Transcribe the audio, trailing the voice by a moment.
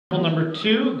Number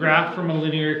 2, graph from a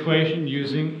linear equation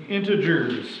using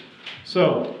integers.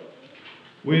 So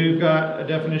we've got a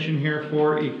definition here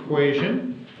for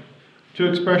equation. Two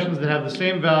expressions that have the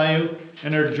same value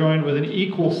and are joined with an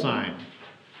equal sign.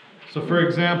 So for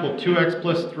example, 2x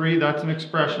plus 3, that's an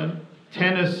expression.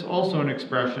 10 is also an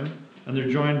expression, and they're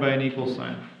joined by an equal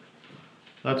sign.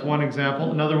 That's one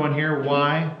example. Another one here,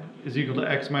 y is equal to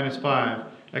x minus 5.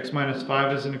 X minus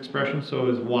 5 is an expression, so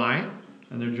is y,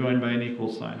 and they're joined by an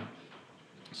equal sign.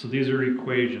 So these are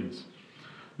equations.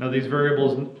 Now these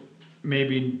variables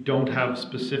maybe don't have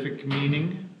specific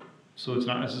meaning, so it's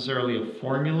not necessarily a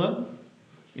formula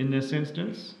in this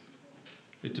instance.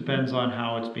 It depends on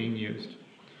how it's being used.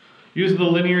 Use the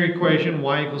linear equation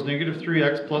y equals negative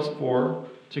 3x plus 4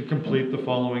 to complete the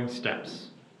following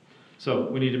steps. So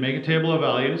we need to make a table of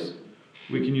values.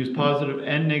 We can use positive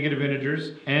and negative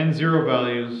integers and zero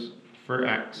values for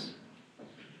x.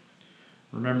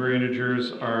 Remember,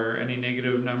 integers are any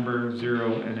negative number,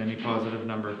 0, and any positive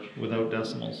number without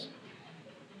decimals.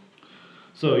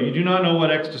 So you do not know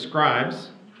what x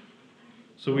describes,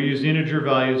 so we use integer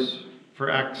values for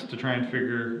x to try and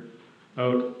figure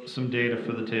out some data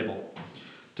for the table.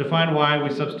 To find y, we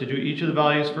substitute each of the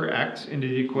values for x into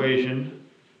the equation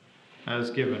as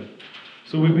given.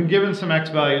 So we've been given some x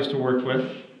values to work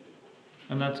with,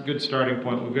 and that's a good starting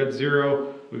point. We've got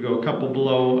 0, we go a couple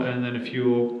below, and then a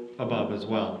few above as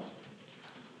well.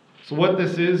 So what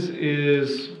this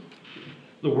is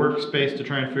the workspace to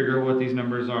try and figure out what these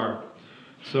numbers are.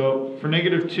 So for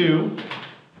negative 2,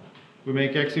 we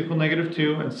make x equal negative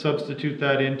 2 and substitute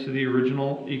that into the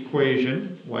original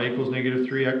equation, y equals negative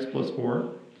 3x plus 4.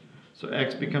 So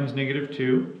x becomes negative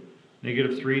 2.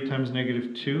 Negative 3 times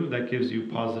negative 2, that gives you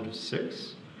positive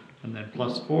 6. And then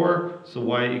plus 4, so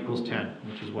y equals 10,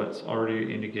 which is what's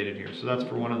already indicated here. So that's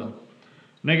for one of them.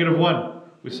 Negative 1,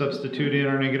 we substitute in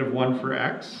our negative 1 for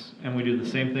x, and we do the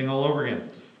same thing all over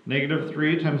again. Negative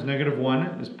 3 times negative 1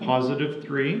 is positive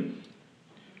 3.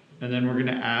 And then we're going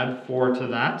to add 4 to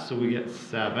that, so we get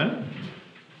 7.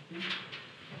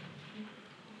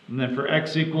 And then for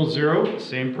x equals 0,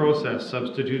 same process.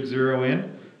 Substitute 0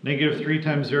 in. Negative 3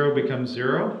 times 0 becomes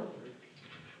 0.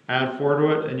 Add 4 to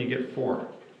it, and you get 4.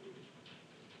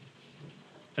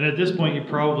 And at this point, you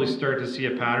probably start to see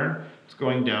a pattern. It's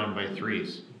going down by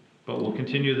 3s. But we'll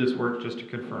continue this work just to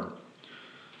confirm.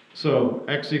 So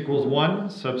x equals 1,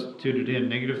 substitute it in.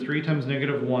 Negative 3 times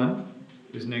negative 1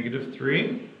 is negative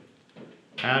 3.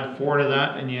 Add 4 to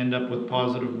that, and you end up with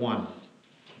positive 1.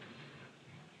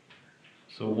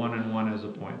 So 1 and 1 is a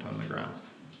point on the graph.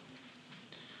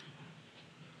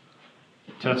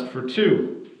 Test for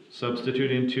 2.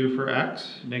 Substitute in 2 for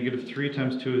x. Negative 3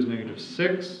 times 2 is negative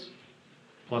 6.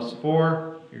 Plus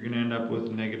 4, you're going to end up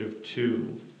with negative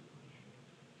 2.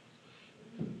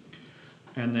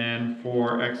 And then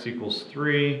for x equals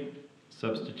 3,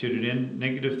 substitute it in.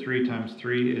 Negative 3 times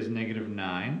 3 is negative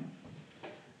 9.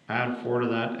 Add 4 to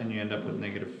that, and you end up with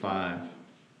negative 5.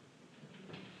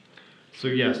 So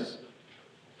yes,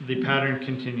 the pattern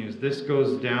continues. This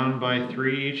goes down by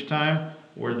 3 each time,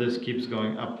 where this keeps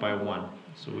going up by 1.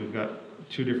 So we've got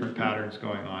two different patterns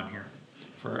going on here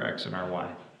for our x and our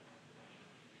y.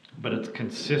 But it's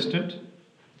consistent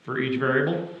for each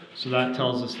variable, so that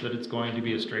tells us that it's going to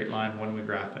be a straight line when we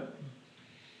graph it.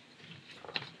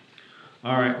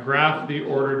 All right, graph the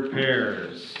ordered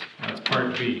pairs. That's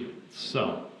part B.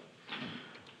 So,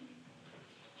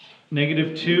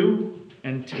 negative 2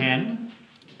 and 10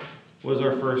 was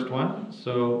our first one.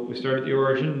 So we start at the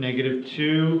origin, negative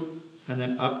 2, and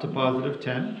then up to positive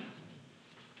 10.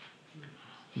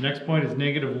 The next point is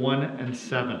negative 1 and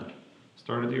 7.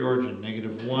 Start at the origin,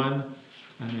 negative 1,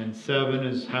 and then 7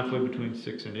 is halfway between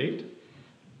 6 and 8.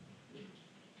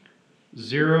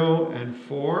 0 and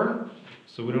 4,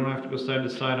 so we don't have to go side to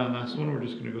side on this one, we're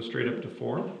just going to go straight up to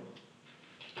 4.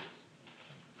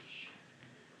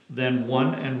 Then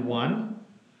 1 and 1.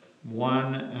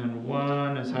 1 and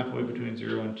 1 is halfway between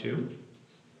 0 and 2.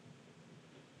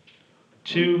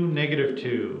 2, negative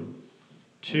 2.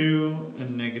 2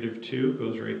 and negative 2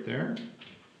 goes right there.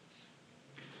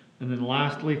 And then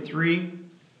lastly 3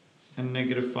 and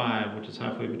negative 5, which is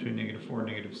halfway between negative 4 and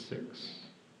negative 6.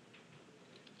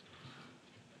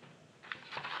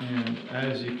 And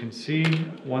as you can see,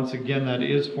 once again, that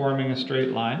is forming a straight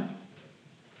line.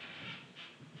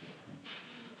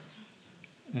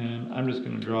 And I'm just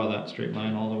going to draw that straight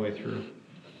line all the way through,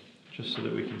 just so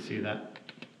that we can see that.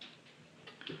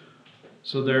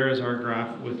 So there is our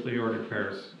graph with the ordered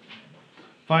pairs.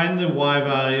 Find the y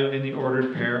value in the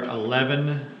ordered pair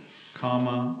 11,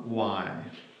 y.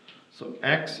 So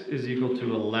x is equal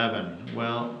to 11.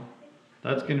 Well,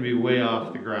 that's going to be way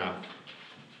off the graph.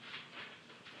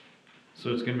 So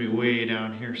it's going to be way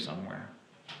down here somewhere.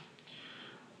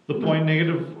 The point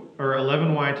negative or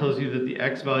 11y tells you that the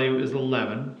x value is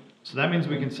 11. So that means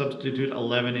we can substitute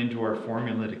 11 into our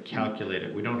formula to calculate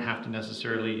it. We don't have to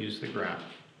necessarily use the graph.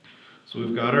 So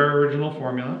we've got our original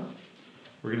formula.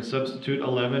 We're going to substitute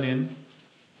 11 in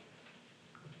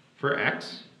for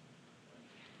x.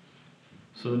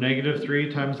 So the negative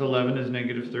 3 times 11 is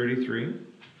negative 33.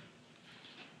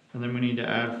 And then we need to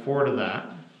add 4 to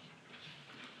that.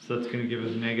 So that's going to give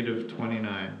us negative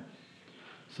 29.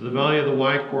 So the value of the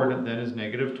y coordinate then is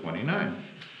negative 29.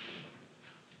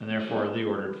 And therefore the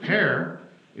ordered pair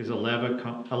is 11,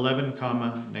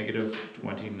 comma, negative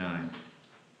 29.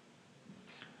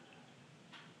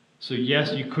 So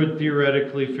yes, you could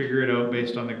theoretically figure it out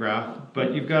based on the graph,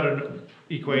 but you've got an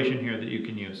equation here that you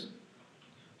can use.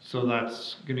 So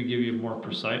that's going to give you more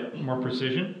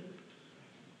precision,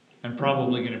 and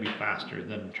probably going to be faster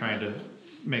than trying to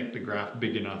make the graph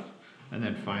big enough and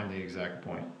then find the exact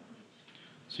point.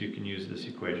 So you can use this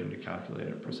equation to calculate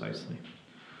it precisely.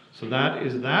 So that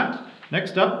is that.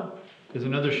 Next up is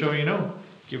another show you know.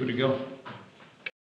 Give it a go.